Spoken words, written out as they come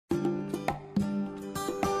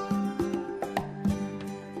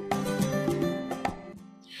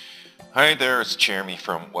Hi there, it's Jeremy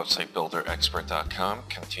from websitebuilderexpert.com,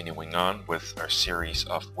 continuing on with our series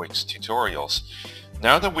of Wix tutorials.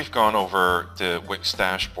 Now that we've gone over the Wix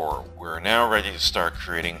dashboard, we're now ready to start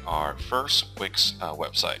creating our first Wix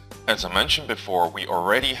website. As I mentioned before, we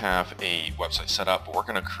already have a website set up, but we're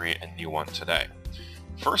going to create a new one today.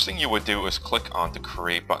 First thing you would do is click on the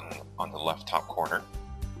Create button on the left top corner.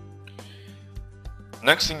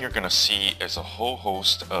 Next thing you're going to see is a whole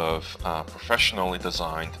host of professionally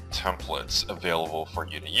designed templates available for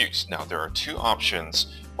you to use. Now there are two options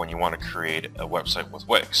when you want to create a website with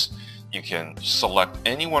Wix. You can select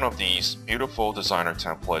any one of these beautiful designer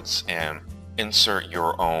templates and insert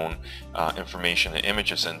your own information and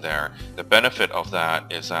images in there. The benefit of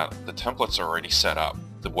that is that the templates are already set up.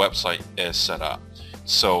 The website is set up.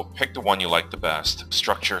 So pick the one you like the best,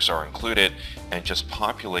 structures are included, and just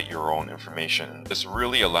populate your own information. This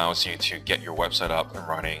really allows you to get your website up and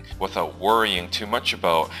running without worrying too much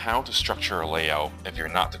about how to structure a layout if you're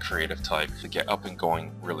not the creative type, to get up and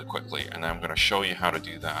going really quickly. And I'm going to show you how to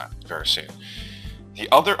do that very soon. The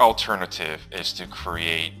other alternative is to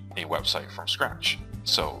create a website from scratch.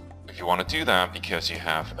 So if you want to do that because you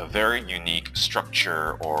have a very unique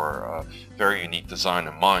structure or a very unique design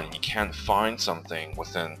in mind, and you can't find something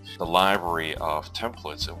within the library of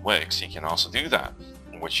templates in Wix, you can also do that,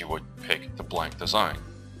 in which you would pick the blank design.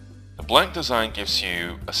 The blank design gives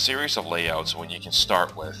you a series of layouts when you can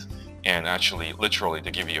start with, and actually literally to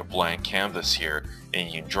give you a blank canvas here, and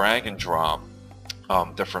you drag and drop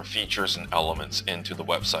different features and elements into the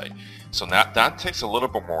website. So that takes a little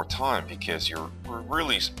bit more time because we're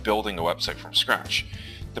really building a website from scratch.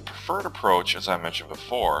 The preferred approach, as I mentioned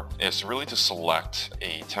before, is really to select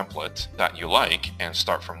a template that you like and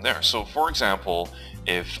start from there. So for example,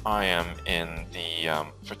 if I am in the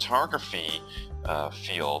photography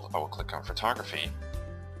field, I will click on photography.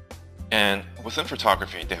 And within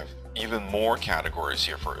photography, they have even more categories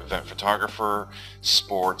here for event photographer,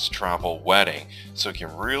 sports, travel, wedding. So you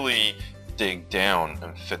can really dig down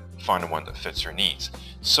and find the one that fits your needs.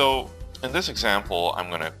 So in this example, I'm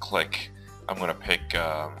going to pick,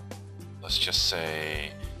 let's just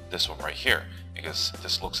say this one right here, because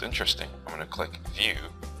this looks interesting. I'm going to click view,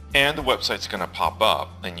 and the website's going to pop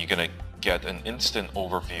up, and you're going to get an instant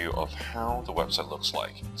overview of how the website looks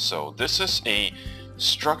like. So this is a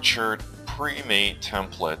structured pre-made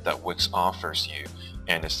template that Wix offers you,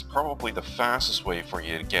 and it's probably the fastest way for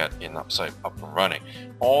you to get an website up and running.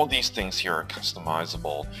 All these things here are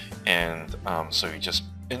customizable, and so you just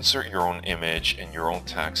insert your own image and your own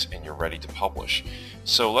text and you're ready to publish.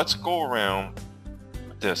 So let's go around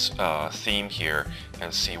this theme here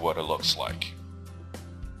and see what it looks like.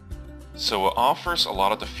 So it offers a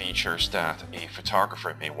lot of the features that a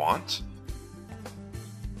photographer may want.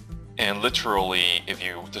 And literally, if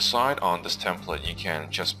you decide on this template, you can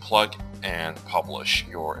just plug and publish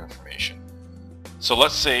your information. So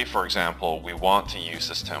let's say, for example, we want to use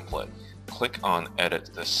this template. Click on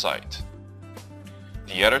Edit this site.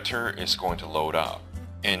 The editor is going to load up.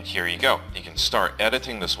 And here you go. You can start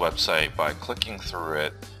editing this website by clicking through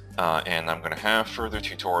it. And I'm going to have further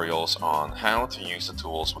tutorials on how to use the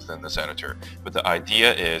tools within this editor. But the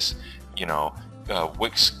idea is,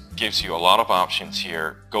 Wix gives you a lot of options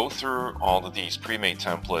here. Go through all of these pre-made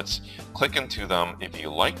templates, click into them. If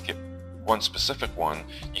you like it, one specific one,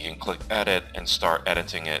 you can click edit and start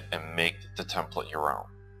editing it and make the template your own.